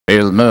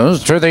Steel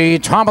moves to the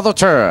top of the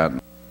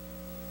turn.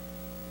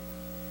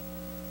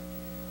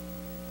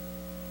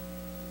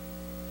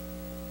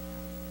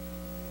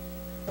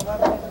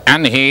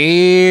 And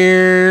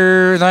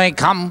here they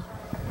come.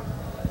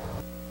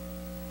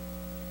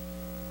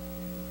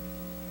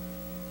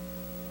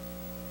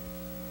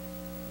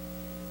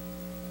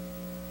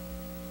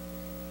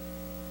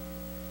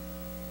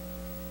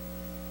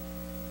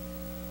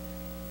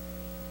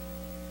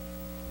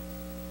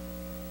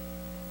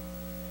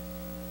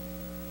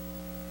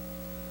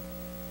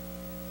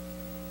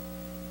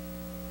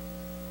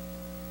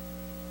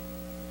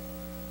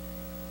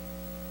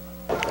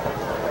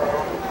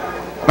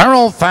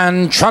 Merrill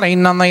Fan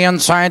trotting on the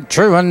inside,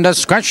 True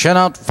Indiscretion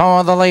out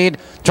for the lead.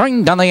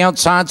 Joined on the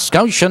outside,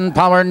 Scotian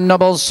Power,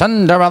 Noble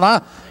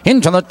Cinderella.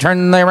 Into the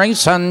turn they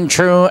race, and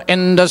True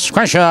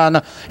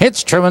Indiscretion.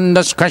 It's True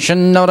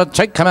Indiscretion now to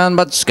take command,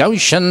 but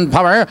Scotian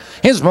Power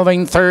is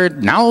moving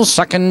third. Now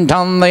second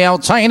on the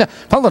outside,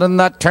 followed in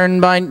that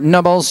turn by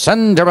Noble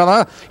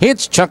Cinderella.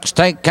 It's Chuck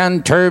Stake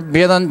and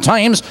Turbulent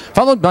Times,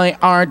 followed by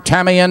R.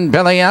 Tammy and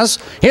Billy S.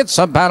 It's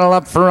a battle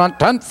up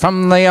front, and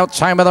from the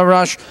outside with a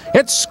rush,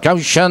 it's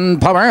Scotian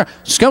Power.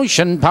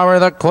 Scotian Power,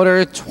 the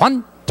quarter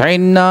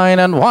 29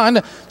 and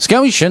 1.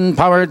 Scotian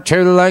Power,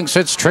 2 lengths.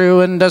 It's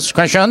True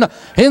Indiscretion.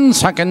 In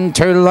second,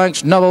 2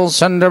 lengths, Noble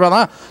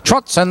Cinderella.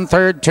 Trots in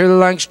third, 2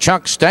 lengths,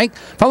 Chuck Stake.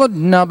 Followed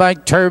now by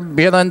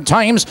Turbulent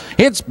Times.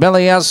 It's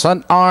Billy S.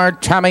 and R.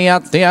 Tammy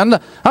at the end.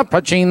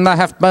 Approaching the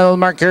half-mile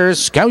marker,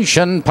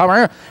 Scotian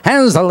Power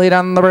has the lead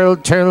on the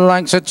road, 2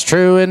 lengths. It's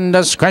True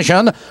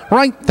Indiscretion.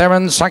 Right there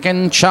in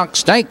second, Chuck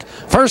Stake.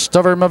 First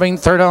over, moving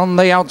third on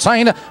the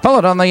outside.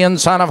 Followed on the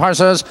inside of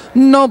horses,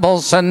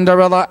 Noble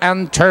Cinderella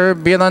and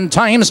Turbulent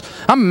Times.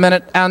 A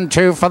minute and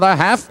 2 for the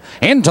half.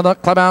 Into the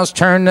clubhouse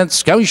turn, it's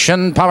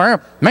Scotian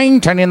Power,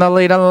 maintaining the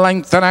lead a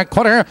length and a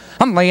quarter.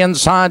 On the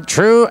inside,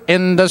 True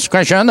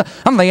Indiscretion.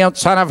 On the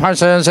outside of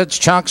horses, it's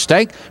Chuck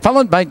Stake,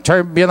 followed by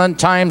Turbulent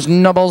Times,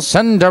 Noble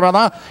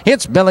Cinderella.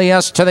 It's Billy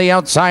S. to the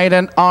outside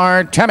and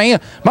R. Tammy,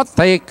 but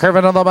they curve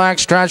into the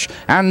backstretch,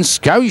 and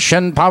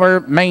Scotian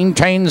Power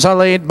maintains a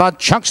lead, but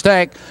Chuck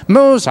Stake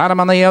moves at him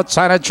on the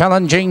outside, a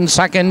challenging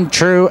second.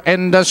 True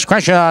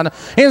Indiscretion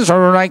is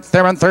right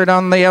there in third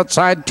on the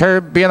outside,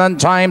 Turbulent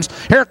Times.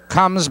 Here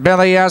comes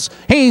Billy S.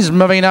 He's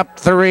moving up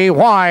 3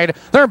 wide.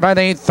 They're by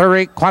the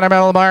 3/4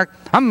 mile mark.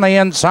 On the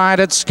inside,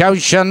 it's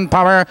Scotian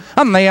Power.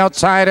 On the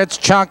outside, it's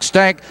Chuck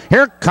Stake.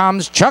 Here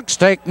comes Chuck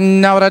Stake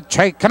now to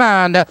take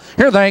command.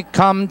 Here they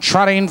come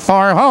trotting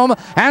for home.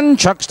 And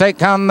Chuck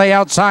Stake on the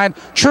outside.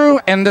 True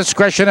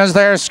Indiscretion is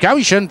there.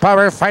 Scotian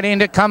Power fighting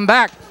to come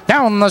back.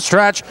 Down the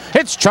stretch,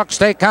 it's Chuck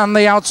Stake on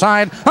the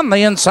outside. On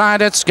the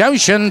inside, it's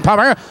Scotian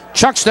Power.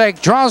 Chuck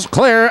Stake draws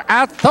clear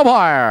at the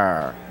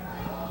wire.